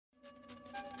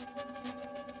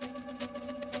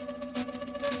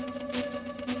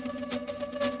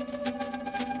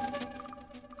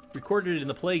recorded in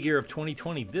the plague year of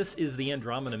 2020. This is the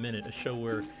Andromeda Minute, a show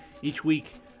where each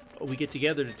week we get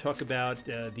together to talk about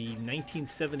the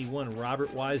 1971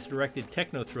 Robert Wise directed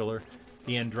techno thriller,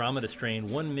 The Andromeda Strain.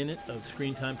 1 minute of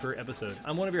screen time per episode.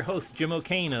 I'm one of your hosts, Jim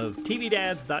O'Kane of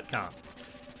TVDads.com.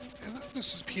 And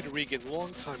this is Peter Regan,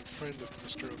 longtime friend of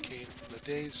Mr. O'Kane from the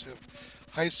days of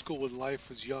high school when life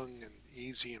was young and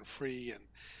easy and free, and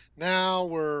now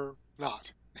we're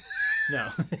not. No,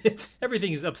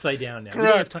 everything is upside down now.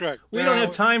 Correct. We don't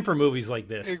have time for movies like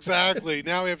this. Exactly.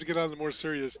 Now we have to get on to more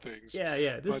serious things.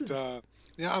 Yeah.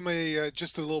 I'm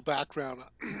just a little background.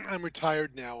 I'm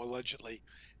retired now, allegedly,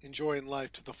 enjoying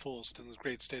life to the fullest in the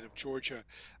great state of Georgia.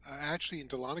 Actually, in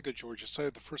Dahlonega, Georgia, site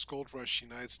of the first gold rush in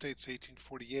the United States,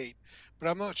 1848. But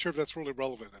I'm not sure if that's really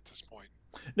relevant at this point.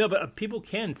 No, but people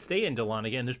can stay in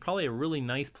Dahlonega, and there's probably a really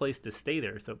nice place to stay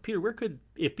there. So, Peter,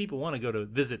 if people want to go to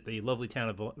visit the lovely town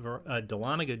of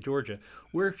Dahlonega, Georgia,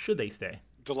 where should they stay?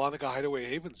 Dahlonega Hideaway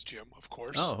Havens, Jim, of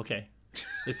course. Oh, okay.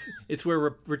 It's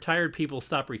where retired people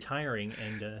stop retiring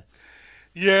and.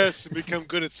 Yes, and become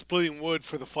good at splitting wood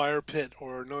for the fire pit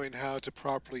or knowing how to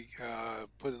properly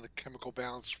put in the chemical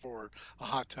balance for a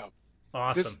hot tub.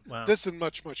 Awesome. Wow. This and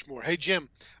much, much more. Hey, Jim,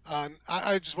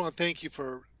 I just want to thank you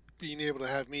for being able to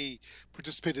have me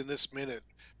participate in this minute,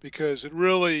 because it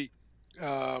really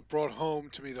brought home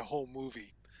to me the whole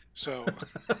movie. So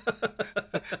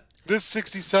this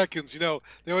 60 seconds,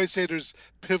 they always say there's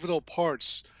pivotal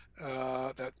parts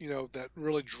that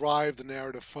really drive the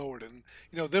narrative forward. And,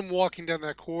 them walking down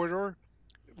that corridor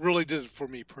really did it for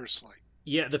me personally.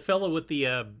 Yeah, the fellow with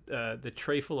the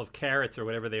tray full of carrots or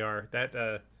whatever they are,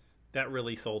 that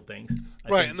really sold things.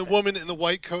 Right, and the woman in the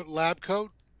white coat, lab coat.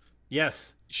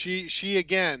 Yes. She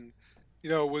again,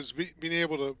 was being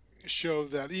able to show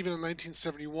that even in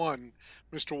 1971,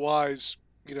 Mr. Wise,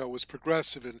 was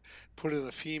progressive and put in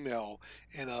a female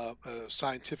in a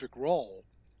scientific role.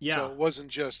 Yeah. So it wasn't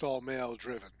just all male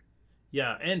driven.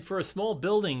 Yeah, and for a small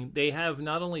building, they have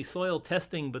not only soil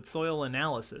testing but soil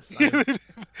analysis.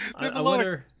 I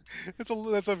wonder.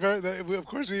 Of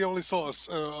course, we only saw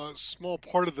a small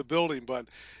part of the building, but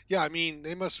yeah, I mean,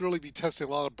 they must really be testing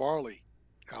a lot of barley.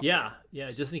 Yeah,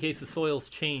 just in case the soil's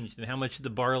changed and how much the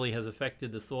barley has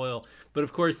affected the soil. But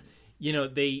of course,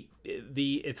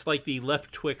 it's like the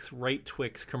left Twix, right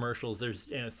Twix commercials. There's,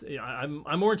 I'm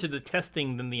more into the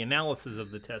testing than the analysis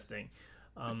of the testing.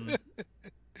 And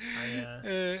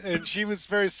she was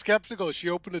very skeptical. She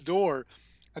opened the door.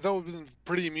 I thought it would have been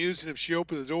pretty amusing if she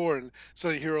opened the door and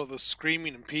suddenly hear all the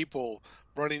screaming and people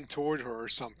running toward her or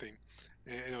something.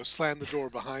 Slam the door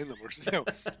behind them, or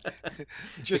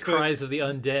just the cries of the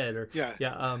undead, or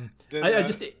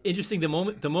just interesting. The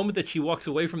moment that she walks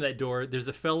away from that door, there's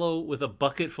a fellow with a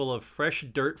bucket full of fresh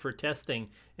dirt for testing,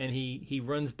 and he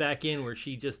runs back in where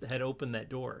she just had opened that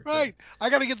door. Right, I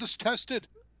got to get this tested.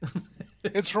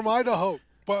 It's from Idaho.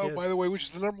 By the way, which is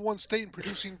the #1 state in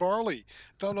producing barley.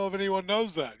 Don't know if anyone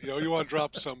knows that. You want to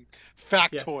drop some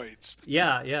factoids.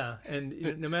 Yeah.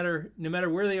 And no matter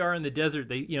where they are in the desert,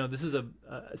 this is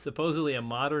supposedly a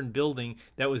modern building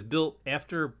that was built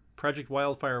after Project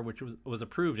Wildfire, which was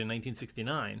approved in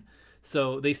 1969.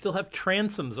 So they still have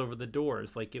transoms over the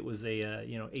doors, like it was a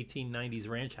 1890s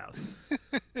ranch house.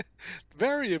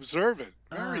 Very observant.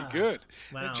 Very good.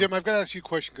 Wow. Jim, I've got to ask you a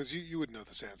question because you would know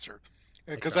this answer.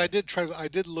 Because I did try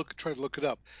to look it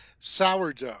up.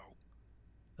 Sourdough.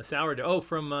 A sourdough. Oh,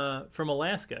 from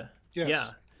Alaska. Yes. Yeah,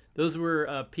 those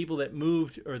were people that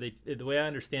moved, or the way I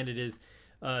understand it is,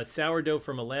 sourdough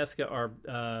from Alaska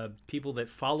are people that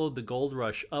followed the gold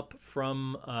rush up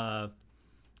from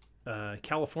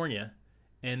California,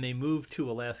 and they moved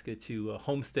to Alaska to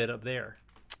homestead up there.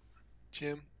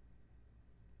 Jim,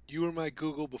 you were my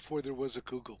Google before there was a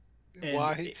Google. And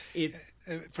why?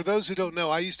 For those who don't know,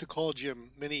 I used to call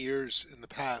Jim many years in the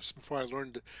past before I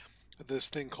learned this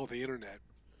thing called the internet.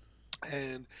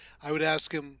 And I would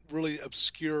ask him really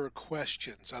obscure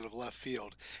questions out of left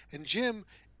field. And Jim,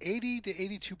 80 to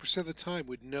 82% of the time,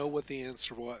 would know what the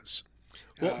answer was.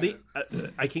 Well,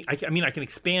 I can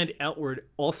expand outward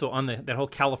also on that whole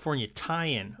California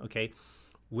tie-in, okay,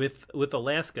 with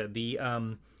Alaska.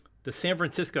 The San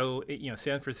Francisco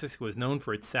is known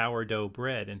for its sourdough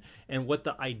bread, and what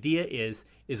the idea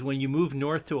is when you move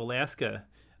north to Alaska,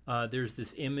 there's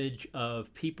this image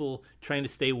of people trying to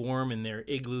stay warm in their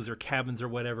igloos or cabins or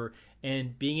whatever,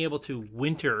 and being able to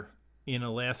winter in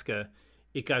Alaska.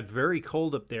 It got very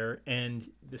cold up there, and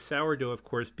the sourdough, of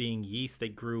course, being yeast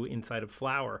that grew inside of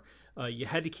flour, you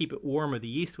had to keep it warm or the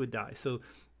yeast would die. So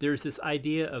there's this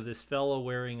idea of this fellow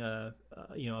wearing a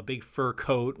big fur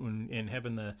coat and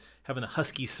having the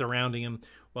huskies surrounding him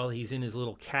while he's in his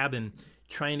little cabin,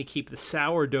 trying to keep the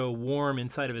sourdough warm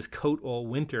inside of his coat all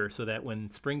winter so that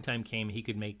when springtime came, he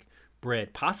could make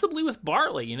bread, possibly with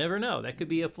barley. You never know. That could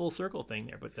be a full circle thing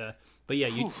there. But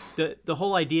yeah, the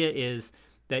whole idea is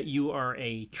that you are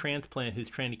a transplant who's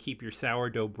trying to keep your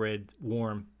sourdough bread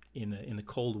warm in the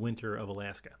cold winter of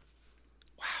Alaska.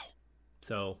 Wow.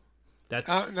 So that's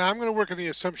Now I'm going to work on the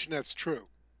assumption that's true.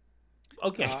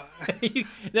 okay.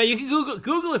 Now you can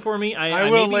Google it for me. I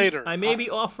will later. I may be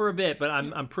off for a bit, but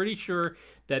I'm pretty sure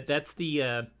that's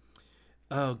the.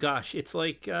 Oh gosh, it's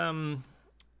like there's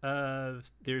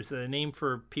a name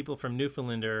for people from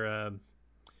Newfoundland or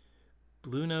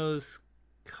blue nose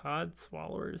cod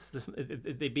swallowers.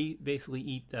 Basically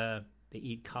eat they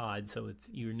eat cod, so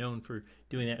you're known for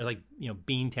doing that. Like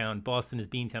Beantown, Boston is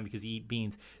Beantown because you eat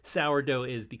beans. Sourdough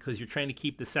is because you're trying to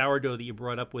keep the sourdough that you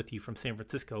brought up with you from San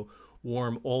Francisco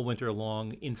warm all winter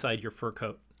long inside your fur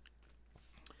coat.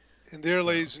 And there,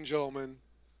 ladies and gentlemen,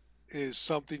 is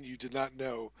something you did not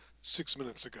know 6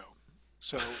 minutes ago.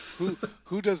 So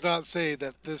who does not say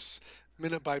that this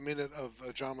minute by minute of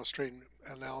John Mustaine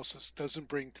analysis doesn't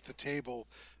bring to the table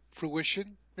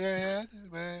fruition? May I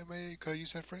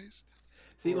use that phrase?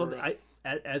 See, well,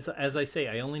 as I say,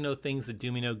 I only know things that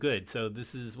do me no good. So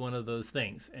this is one of those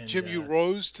things. And, Jim, you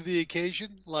rose to the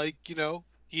occasion like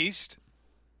yeast.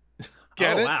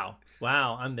 Get it?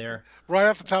 Wow, I'm there. Right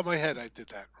off the top of my head, I did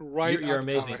that. You're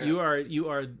amazing. You are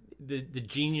the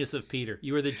genius of Peter.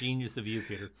 You are the genius of you,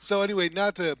 Peter. So anyway,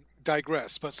 not to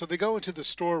digress, but so they go into the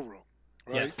storeroom,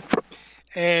 right?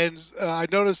 Yes. And I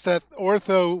noticed that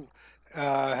Ortho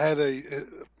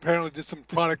apparently did some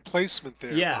product placement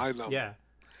there behind them. Yeah.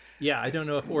 I don't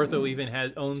know if Ortho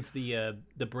even owns the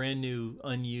brand new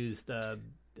unused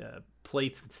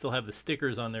plates that still have the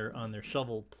stickers on their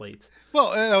shovel plates. Well,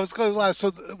 I was going to last.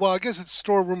 So, I guess it's a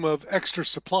storeroom of extra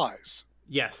supplies.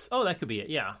 Yes. Oh, that could be it.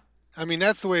 Yeah. I mean,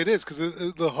 that's the way it is because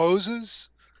the hoses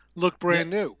look brand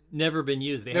new. Never been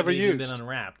used. They never haven't used. Even been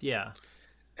unwrapped. Yeah.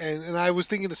 And I was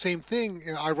thinking the same thing.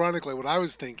 And ironically, what I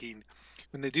was thinking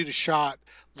when they do the shot,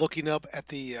 looking up at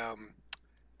the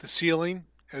ceiling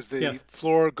as the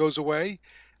floor goes away,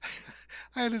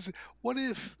 I had this. What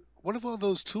if all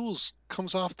those tools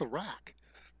comes off the rack?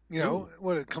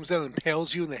 When it comes down and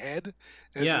impales you in the head?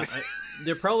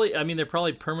 They're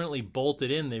probably permanently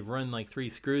bolted in. They've run like 3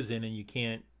 screws in, and you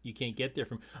can't get there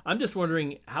from. I'm just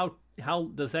wondering how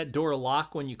does that door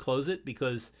lock when you close it?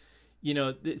 Because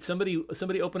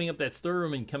somebody opening up that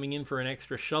storeroom and coming in for an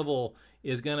extra shovel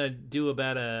is gonna do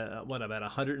about a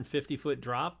 150-foot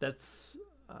drop. That's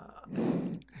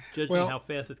judging how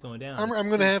fast it's going down. I'm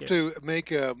going to have to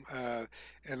make and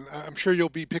I'm sure you'll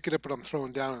be picking up what I'm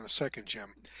throwing down in a second,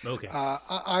 Jim. Okay.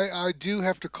 I do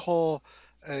have to call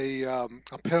a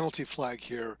penalty flag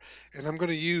here, and I'm going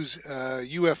to use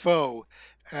UFO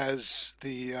as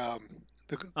the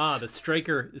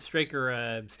Straker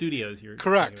Studios. You're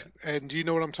correct. And do you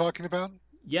know what I'm talking about?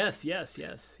 Yes.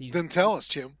 Then tell us,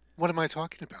 Jim. What am I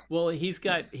talking about? Well, he's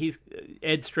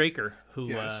Ed Straker,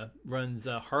 who runs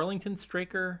Harlington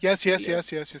Straker. Yes.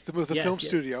 The film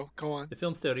studio. Go on. The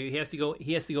film studio. He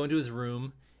has to go into his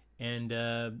room, and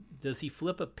does he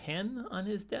flip a pen on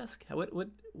his desk?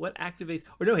 What activates?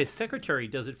 Or no, his secretary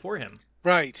does it for him.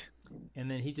 Right. And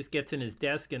then he just gets in his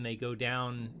desk, and they go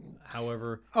down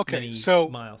however many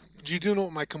miles. Do you know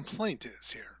what my complaint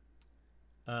is here?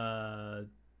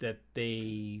 That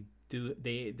they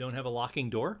don't have a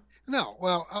locking door. No,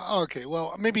 well, okay,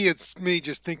 well, maybe it's me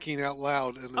just thinking out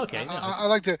loud. And okay, I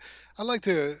like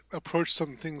to approach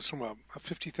some things from a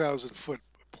 50,000-foot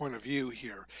point of view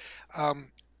here.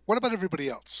 What about everybody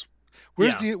else?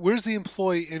 Where's the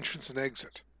employee entrance and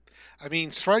exit? I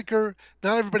mean, Stryker.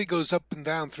 Not everybody goes up and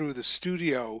down through the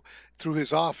studio through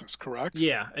his office, correct?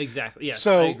 Yeah, exactly. Yeah,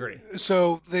 so, I agree.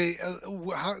 So they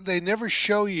never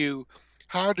show you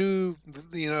how do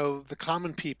the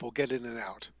common people get in and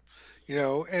out.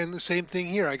 And the same thing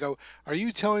here. I go, are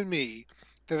you telling me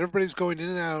that everybody's going in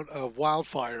and out of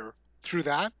Wildfire through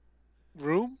that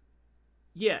room?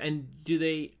 Yeah, and do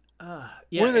they?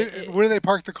 Where do they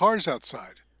park the cars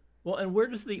outside? Well, and where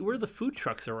do the food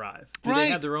trucks arrive? Do they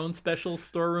have their own special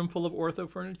storeroom full of ortho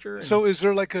furniture? So is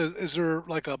there like a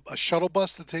shuttle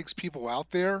bus that takes people out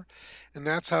there, and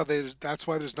that's why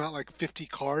there's not like 50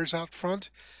 cars out front?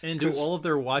 And do all of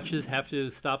their watches have to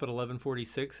stop at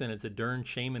 11:46? And it's a darn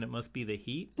shame, and it must be the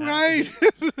heat. Right.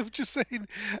 I'm just saying,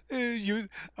 I'm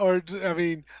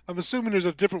assuming there's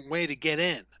a different way to get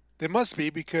in. There must be,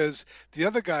 because the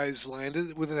other guys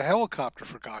landed with a helicopter,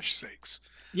 for gosh sakes.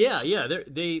 Yeah.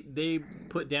 They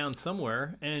put down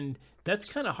somewhere, and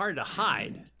that's kind of hard to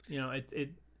hide.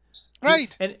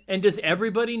 Right. And does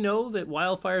everybody know that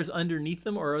wildfire's underneath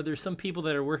them, or are there some people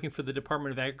that are working for the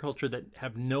Department of Agriculture that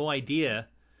have no idea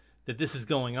that this is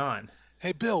going on?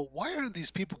 Hey, Bill, why are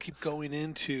these people keep going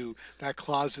into that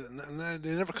closet and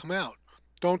they never come out?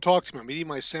 Don't talk to me. I'm eating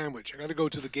my sandwich. I got to go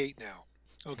to the gate now.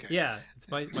 Okay. Yeah, it's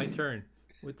my turn.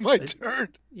 My turn.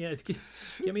 Yeah,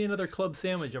 give me another club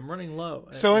sandwich. I'm running low.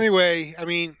 So anyway, I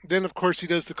mean, then of course he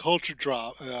does the culture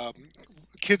drop.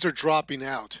 Kids are dropping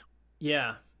out.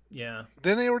 Yeah, yeah.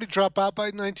 Then they already drop out by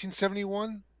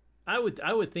 1971. I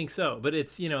would think so, but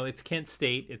it's Kent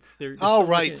State. They're Oh, still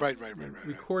right, looking- right.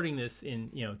 recording this in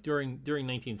during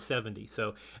 1970.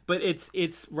 So, but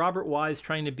it's Robert Wise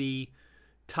trying to be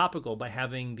topical by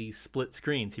having these split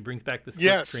screens. He brings back the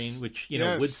split screen, which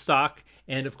Yes. Woodstock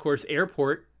and of course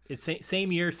Airport. It's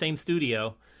same year, same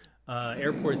studio.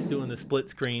 Airport's doing the split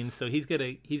screen, so he's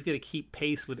gonna keep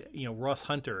pace with Ross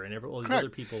Hunter and all these Correct. other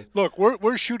people. Look,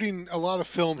 we're shooting a lot of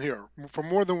film here for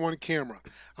more than one camera.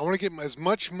 I want to get as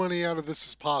much money out of this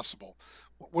as possible.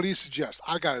 What do you suggest?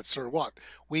 I got it, sir. What?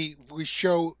 We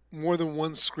show more than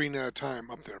one screen at a time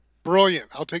up there. Brilliant.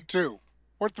 I'll take 2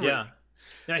 or 3. Yeah.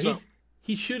 Now So-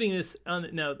 he's shooting this on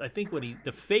now. I think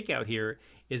the fake out here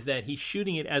is that he's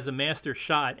shooting it as a master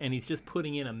shot, and he's just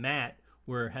putting in a mat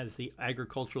where it has the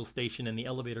agricultural station and the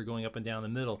elevator going up and down the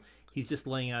middle. He's just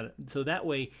laying out so that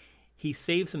way he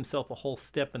saves himself a whole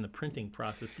step in the printing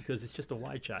process because it's just a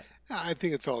wide shot. I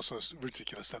think it's also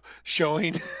ridiculous stuff.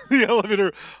 Showing the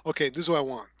elevator. Okay, this is what I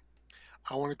want.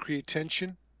 I want to create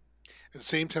tension. At the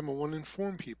same time, I want to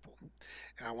inform people.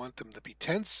 And I want them to be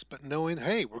tense, but knowing,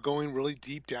 hey, we're going really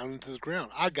deep down into the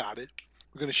ground. I got it.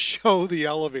 We're going to show the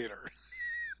elevator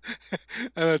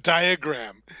and a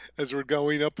diagram as we're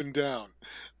going up and down.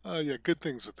 Yeah, good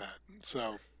things with that.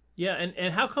 So, Yeah,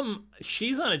 and how come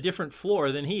she's on a different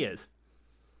floor than he is?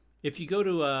 If you go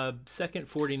to second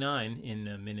 49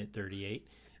 in minute 38,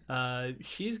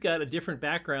 she's got a different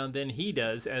background than he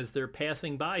does as they're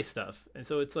passing by stuff. And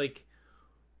so it's like,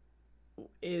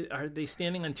 are they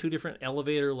standing on 2 different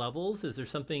elevator levels? Is there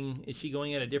something? Is she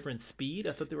going at a different speed?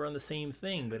 I thought they were on the same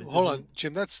thing, but hold on,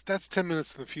 Jim. That's 10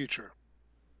 minutes in the future.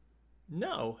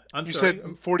 No, I'm You sorry.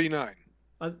 said 49.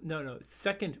 No,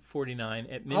 second 49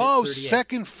 at minute Oh, 38.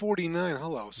 second 49.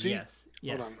 Hello. See? Yes.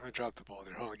 Hold on. I dropped the ball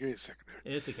there. Hold on. Give me a second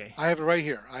there. It's okay. I have it right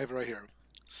here.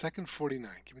 Second 49.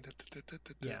 Give me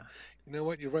that. Yeah. You know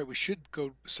what? You're right. We should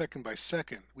go second by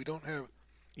second. We don't have.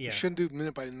 Yeah. We shouldn't do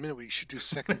minute by minute. We should do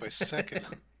second by second.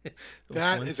 So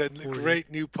That is a 140.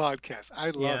 great new podcast. I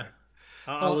love Yeah. it.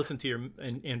 I'll listen to your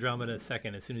Andromeda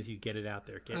second as soon as you get it out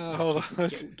there. Hold on.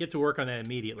 Get to work on that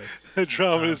immediately.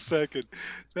 Andromeda second.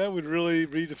 That would really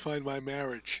redefine my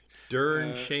marriage.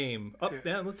 Dern shame. Oh,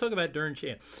 yeah. Let's talk about Dern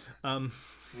shame.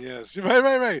 Yes.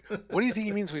 Right. What do you think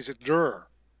he means when he said "dur"?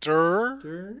 Dur?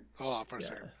 Dern. Hold on for a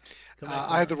second. Come back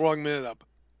I had down. the wrong minute up.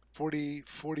 40,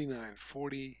 49,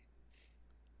 40.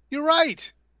 You're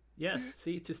right. Yes.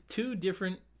 See, it's just two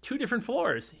different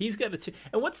floors. He's got a 2.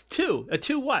 And what's 2? A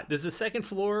 2 what? There's the second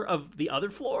floor of the other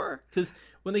floor? Because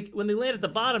when they land at the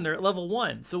bottom, they're at level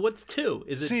 1. So what's 2?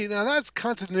 Is it? See, now that's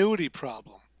continuity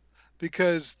problem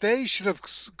because they should have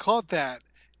caught that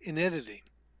in editing.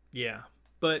 Yeah.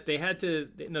 But they had to.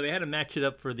 No, they had to match it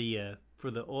up for the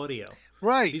audio.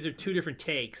 Right. These are 2 different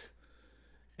takes.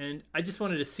 And I just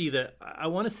wanted to see I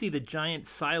want to see the giant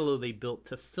silo they built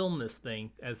to film this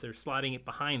thing as they're sliding it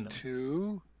behind them.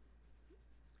 2.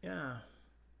 Yeah.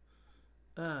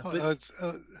 Oh, But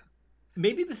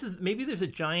maybe there's a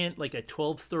giant, like a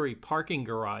 12-story parking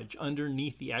garage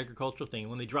underneath the agricultural thing.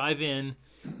 When they drive in,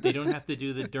 they don't have to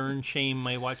do the Dern shame.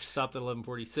 My watch stopped at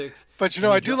 11:46. but you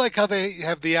know, I do like how they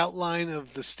have the outline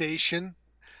of the station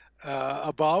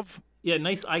above. Yeah,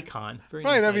 nice icon. Very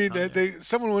Right. nice I mean, icon.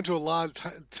 someone went to a lot of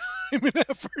time and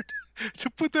effort to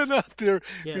put that out there.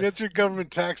 I mean, Yes. that's your government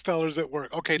tax dollars at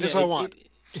work. Okay, this is what I want.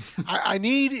 I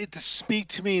need it to speak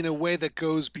to me in a way that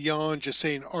goes beyond just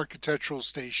saying architectural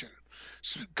station.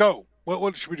 Go.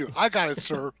 What should we do? I got it,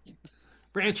 sir.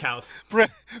 Branch house. We're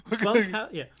Bunkhouse,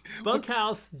 yeah.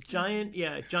 Bunkhouse,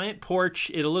 giant porch.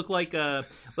 It'll look like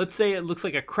let's say it looks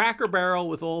like a Cracker Barrel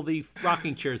with all the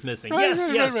rocking chairs missing. Right,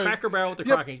 Yes, right. Cracker Barrel with the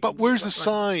Yeah, rocking. but where's the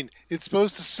sign? It's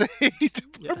supposed to say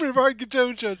Department of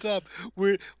Architecture on top.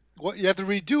 You have to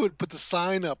redo it, put the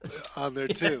sign up on there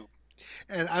too.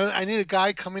 And I need a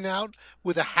guy coming out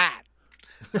with a hat.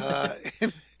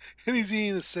 And he's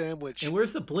eating a sandwich. And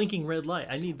where's the blinking red light?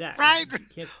 I need that. Right. You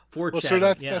can't forge Well, sir,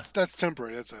 that. that's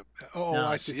temporary. That's No,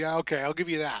 I it's see. just- Yeah, okay, I'll give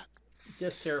you that.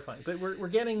 just terrifying. But we're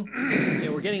getting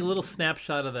we're getting a little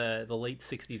snapshot of the late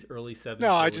 '60s, early '70s. No,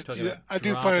 where I we're just talking about I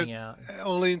do dropping find it out.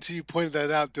 only until you pointed that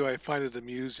out do I find it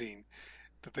amusing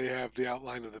that they have the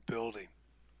outline of the building.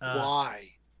 Uh,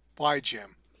 Why? Why,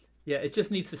 Jim? yeah, it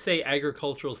just needs to say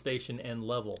agricultural station and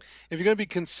level. If you're going to be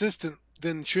consistent,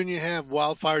 then shouldn't you have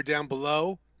wildfire down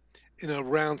below in a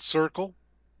round circle?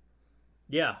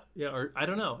 Yeah, yeah, or I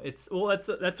don't know. It's well,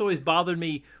 that's always bothered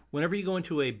me. Whenever you go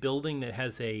into a building that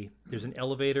there's an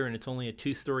elevator and it's only a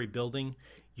two-story building,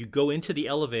 you go into the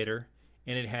elevator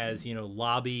and it has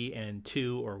lobby and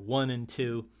two or one and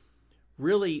two.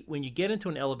 Really, when you get into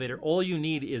an elevator, all you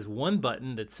need is one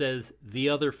button that says the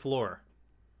other floor.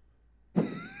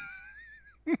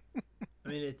 I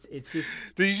mean, it's just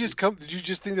Did you just come? Did you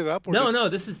just think that up? Or no.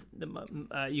 This is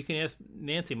you can ask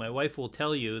Nancy. My wife will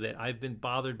tell you that I've been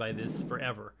bothered by this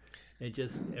forever. It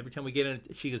just every time we get in,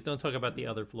 she goes, "Don't talk about the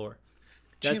other floor."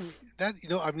 Jim, That's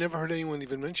I've never heard anyone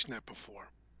even mention that before.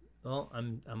 well,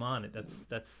 I'm on it. That's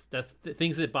the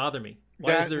things that bother me.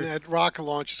 Why is That there? and at rocket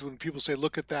launches when people say,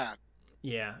 "Look at that."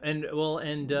 Yeah, and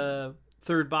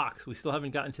third box. We still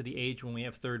haven't gotten to the age when we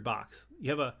have third box.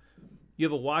 You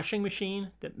have a washing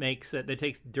machine that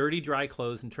takes dirty dry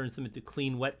clothes and turns them into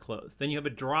clean wet clothes. Then you have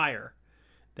a dryer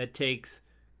that takes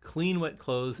clean wet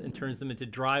clothes and turns them into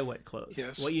dry wet clothes.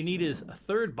 Yes. What you need is a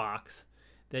third box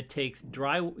that takes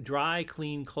dry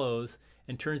clean clothes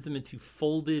and turns them into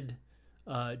folded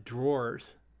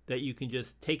drawers that you can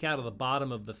just take out of the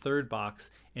bottom of the third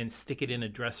box and stick it in a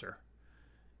dresser.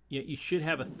 You should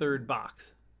have a third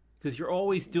box because you're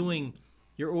always doing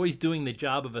the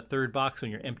job of a third box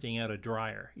when you're emptying out a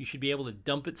dryer. You should be able to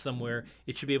dump it somewhere.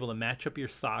 It should be able to match up your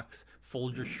socks,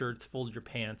 fold your shirts, fold your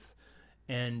pants,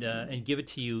 and give it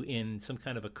to you in some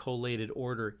kind of a collated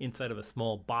order inside of a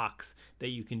small box that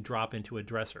you can drop into a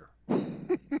dresser.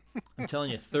 I'm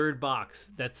telling you, third box.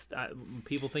 That's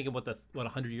people thinking what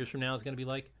 100 years from now is going to be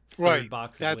like. Third Right.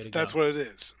 box. That's what it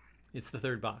is. It's the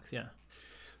third box. Yeah.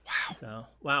 Wow. So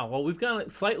wow. Well, we've gone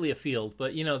slightly afield,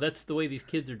 but that's the way these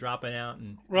kids are dropping out,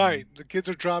 and Right. The kids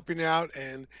are dropping out,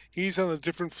 and he's on a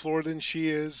different floor than she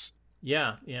is.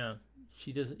 yeah.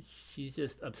 She doesn't. She's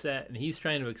just upset, and he's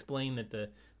trying to explain that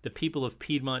the people of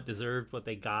Piedmont deserved what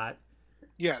they got.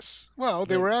 Yes. Well,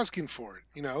 they were asking for it.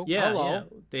 Yeah, Hello. yeah.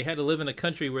 They had to live in a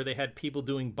country where they had people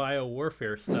doing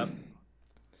biowarfare stuff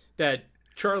that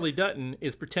Charlie Dutton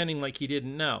is pretending like he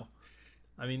didn't know.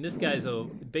 I mean, this guy's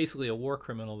basically a war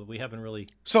criminal that we haven't really.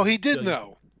 So he did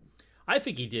know. I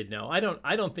think he did know. I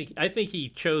think he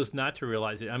chose not to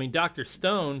realize it. I mean, Dr.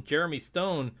 Stone, Jeremy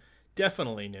Stone,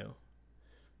 definitely knew.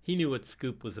 He knew what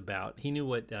Scoop was about. He knew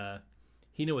what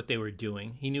they were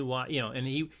doing. He knew why, and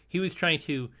he was trying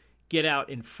to get out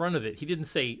in front of it. He didn't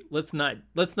say let's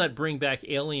not bring back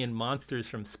alien monsters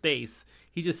from space.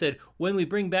 He just said when we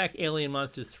bring back alien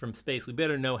monsters from space, we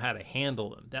better know how to handle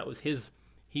them. That was his.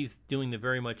 He's doing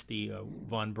very much the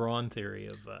von Braun theory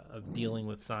of dealing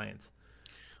with science.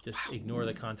 Just ignore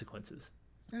the consequences.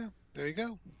 Yeah, there you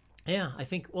go. Yeah, I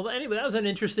think. Well, anyway, that was an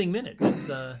interesting minute.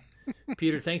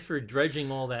 Peter, thanks for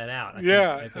dredging all that out.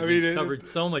 I think we covered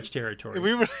so much territory.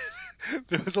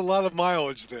 There was a lot of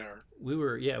mileage there. We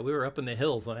were up in the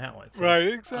hills on that one. So, right,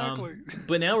 exactly.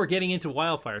 But now we're getting into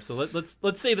wildfire, so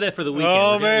let's save that for the weekend.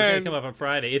 Oh, we're gonna come up on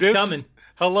Friday. It's coming.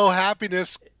 Hello,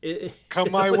 happiness.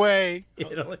 Come my way.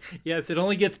 It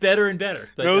only gets better and better.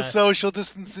 But, no social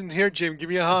distancing here, Jim. Give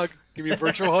me a hug. Give me a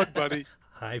virtual hug, buddy.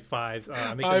 High fives.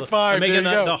 I'm There making you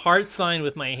go. the heart sign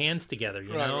with my hands together.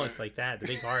 Right. It's like that. The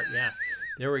big heart. Yeah.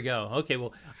 There we go. Okay.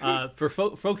 Well, for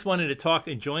folks wanting to talk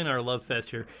and join our Love Fest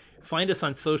here, find us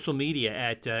on social media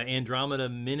at Andromeda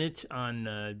Minute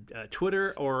on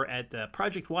Twitter or at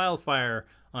Project Wildfire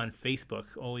on Facebook.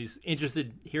 Always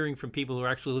interested hearing from people who are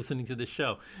actually listening to this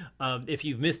show. If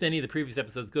you've missed any of the previous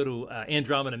episodes, go to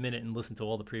Andromeda Minute and listen to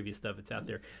all the previous stuff that's out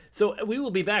there. So we will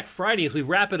be back Friday as we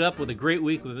wrap it up with a great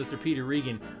week with Mr. Peter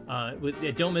Regan.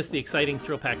 Don't miss the exciting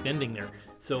thrill-packed ending there.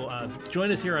 So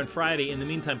join us here on Friday. In the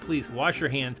meantime, please wash your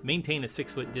hands, maintain a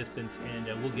 6-foot distance, and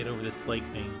we'll get over this plague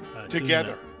thing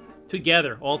Together.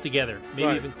 Together, all together, maybe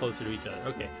Right. even closer to each other.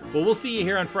 Okay. Well, we'll see you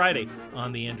here on Friday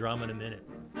on the Andromeda Minute.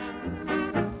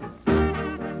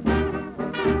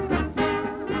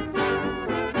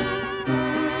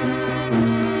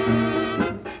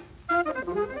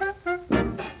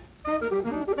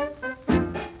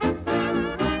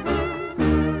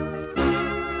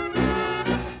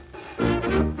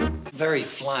 Very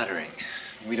flattering.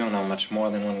 We don't know much more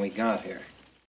than when we got here.